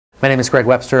My name is Greg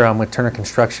Webster. I'm with Turner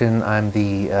Construction. I'm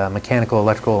the mechanical,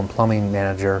 electrical, and plumbing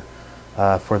manager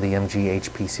for the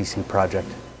MGHPCC project.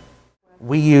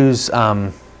 We use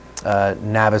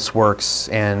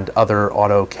Navisworks and other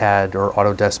AutoCAD or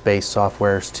Autodesk-based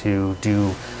softwares to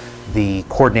do the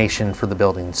coordination for the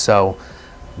building. So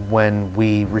when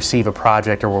we receive a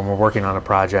project or when we're working on a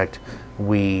project,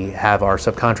 we have our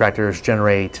subcontractors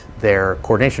generate their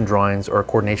coordination drawings or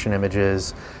coordination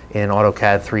images in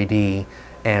AutoCAD 3D,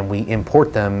 and we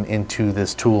import them into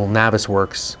this tool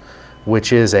Navisworks,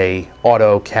 which is a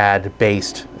AutoCAD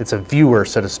based, it's a viewer,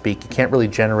 so to speak. You can't really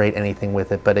generate anything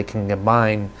with it, but it can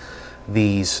combine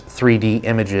these 3D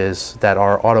images that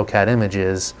are AutoCAD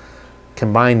images,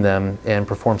 combine them and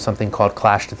perform something called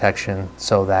clash detection,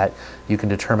 so that you can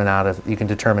determine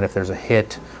if there's a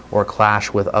hit or a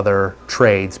clash with other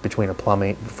trades between a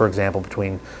plumbing, for example,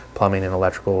 between plumbing and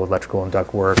electrical and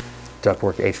ductwork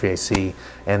HVAC,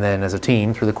 and then as a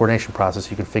team through the coordination process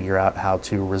you can figure out how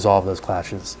to resolve those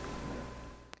clashes.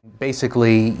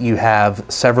 Basically, you have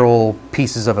several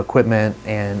pieces of equipment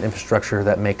and infrastructure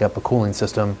that make up a cooling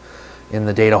system. In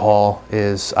the data hall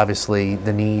is obviously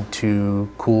the need to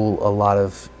cool a lot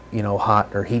of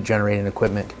hot or heat generating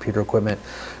equipment, computer equipment,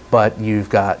 but you've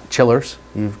got chillers.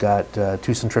 You've got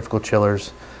two centrifugal chillers,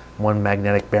 one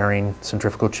magnetic bearing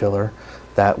centrifugal chiller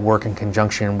that work in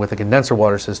conjunction with a condenser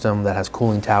water system that has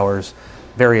cooling towers,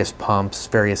 various pumps,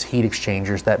 various heat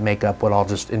exchangers that make up what I'll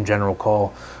just in general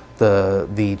call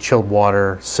the chilled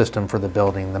water system for the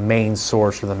building, the main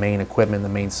source or the main equipment, the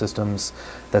main systems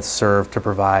that serve to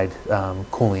provide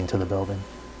cooling to the building.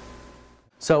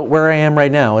 So where I am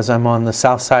right now is I'm on the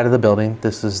south side of the building.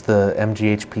 This is the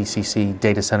MGHPCC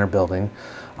data center building.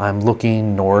 I'm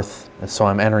looking north, so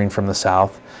I'm entering from the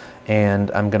south,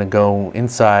 and I'm going to go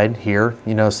inside here.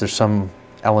 You notice there's some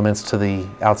elements to the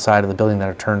outside of the building that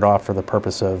are turned off for the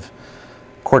purpose of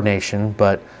coordination,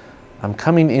 but I'm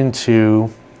coming into,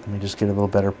 let me just get a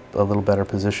little better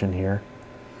position here.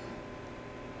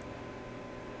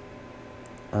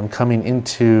 I'm coming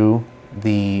into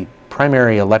the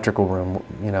primary electrical room,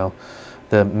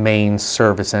 the main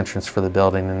service entrance for the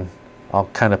building, and I'll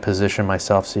kind of position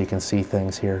myself so you can see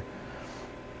things here.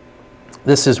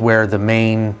 This is where the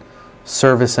main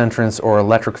service entrance or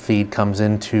electric feed comes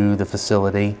into the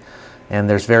facility, and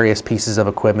there's various pieces of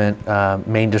equipment,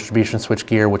 main distribution switch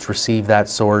gear which receive that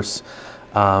source,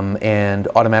 and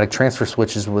automatic transfer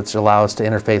switches which allow us to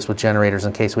interface with generators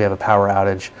in case we have a power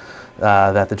outage,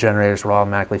 that the generators will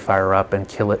automatically fire up and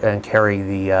carry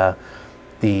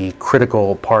the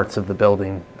critical parts of the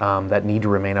building that need to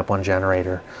remain up on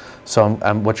generator. So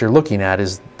what you're looking at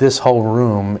is this whole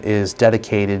room is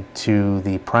dedicated to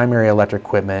the primary electric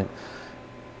equipment,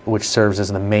 which serves as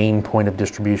the main point of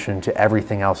distribution to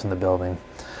everything else in the building.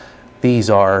 These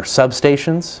are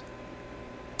substations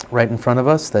right in front of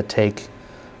us that take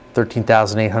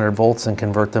 13,800 volts and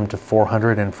convert them to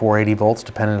 400 and 480 volts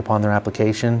depending upon their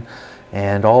application.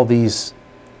 And all these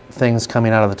things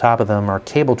coming out of the top of them are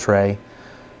cable tray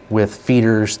with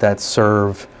feeders that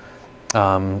serve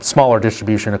smaller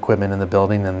distribution equipment in the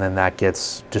building, and then that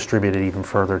gets distributed even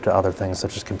further to other things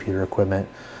such as computer equipment.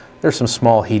 There's some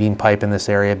small heating pipe in this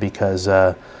area because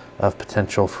of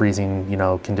potential freezing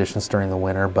conditions during the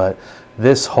winter, but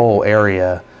this whole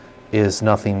area is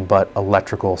nothing but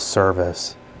electrical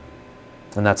service.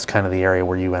 And that's kind of the area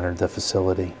where you entered the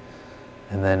facility.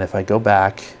 And then if I go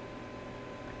back,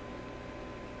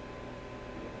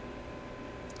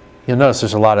 you'll notice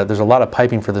there's a lot of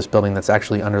piping for this building that's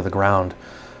actually under the ground.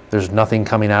 There's nothing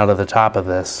coming out of the top of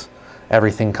this.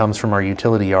 Everything comes from our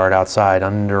utility yard outside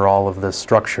under all of the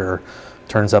structure,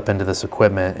 turns up into this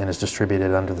equipment and is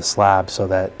distributed under the slab so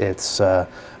that it's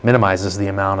minimizes the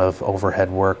amount of overhead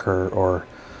work or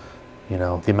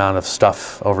the amount of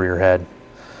stuff over your head.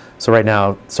 So right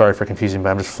now, sorry for confusing, but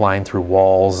I'm just flying through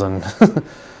walls, and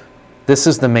this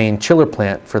is the main chiller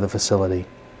plant for the facility,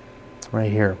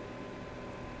 right here.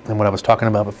 And what I was talking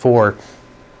about before,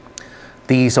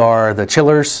 these are the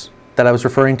chillers that I was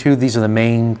referring to. These are the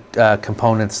main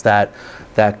components that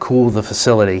cool the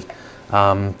facility.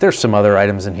 There's some other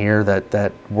items in here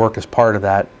that work as part of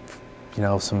that,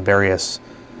 some various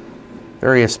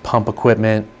pump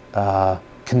equipment,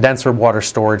 condenser water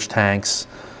storage tanks,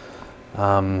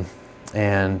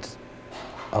 and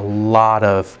a lot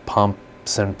of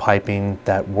pumps and piping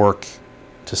that work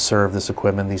to serve this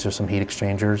equipment. These are some heat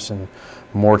exchangers and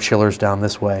more chillers down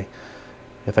this way.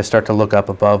 If I start to look up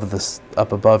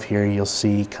above here, you'll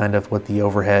see kind of what the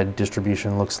overhead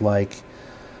distribution looks like.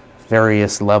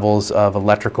 Various levels of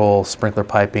electrical sprinkler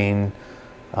piping,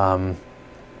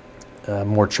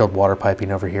 more chilled water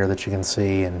piping over here that you can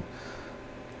see, and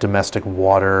domestic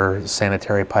water,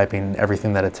 sanitary piping,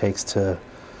 everything that it takes to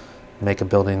make a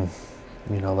building,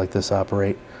 you know, like this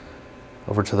operate.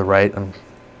 Over to the right, I'm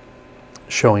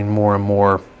showing more and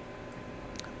more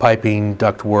piping,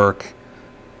 ductwork.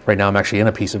 Right now I'm actually in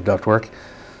a piece of ductwork.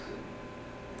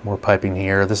 More piping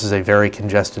here. This is a very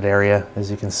congested area, as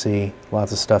you can see.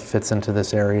 Lots of stuff fits into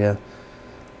this area.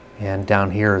 And down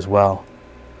here as well.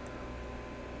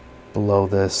 Below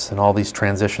this, and all these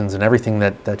transitions and everything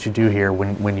that you do here,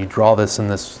 when you draw this in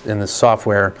this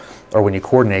software, or when you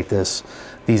coordinate this,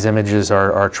 these images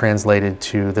are translated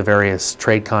to the various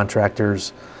trade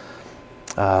contractors,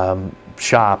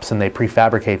 shops, and they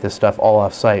prefabricate this stuff all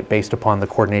off-site based upon the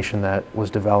coordination that was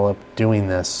developed doing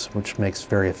this, which makes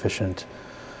very efficient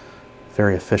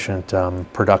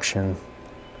production.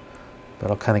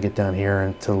 But I'll kind of get down here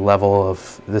into the level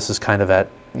of, this is kind of at,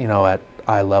 you know, at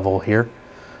eye level here,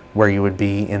 where you would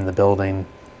be in the building.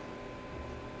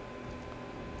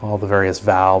 All the various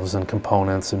valves and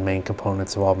components and main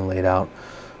components have all been laid out.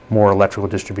 More electrical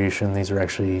distribution. These are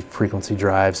actually frequency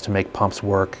drives to make pumps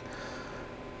work.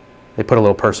 They put a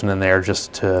little person in there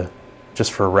just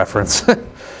for reference.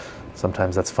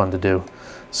 Sometimes that's fun to do.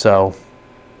 So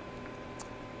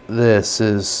this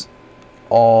is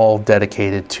all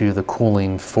dedicated to the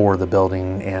cooling for the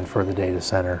building and for the data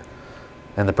center.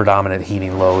 And the predominant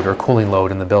heating load or cooling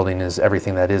load in the building is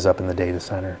everything that is up in the data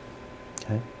center.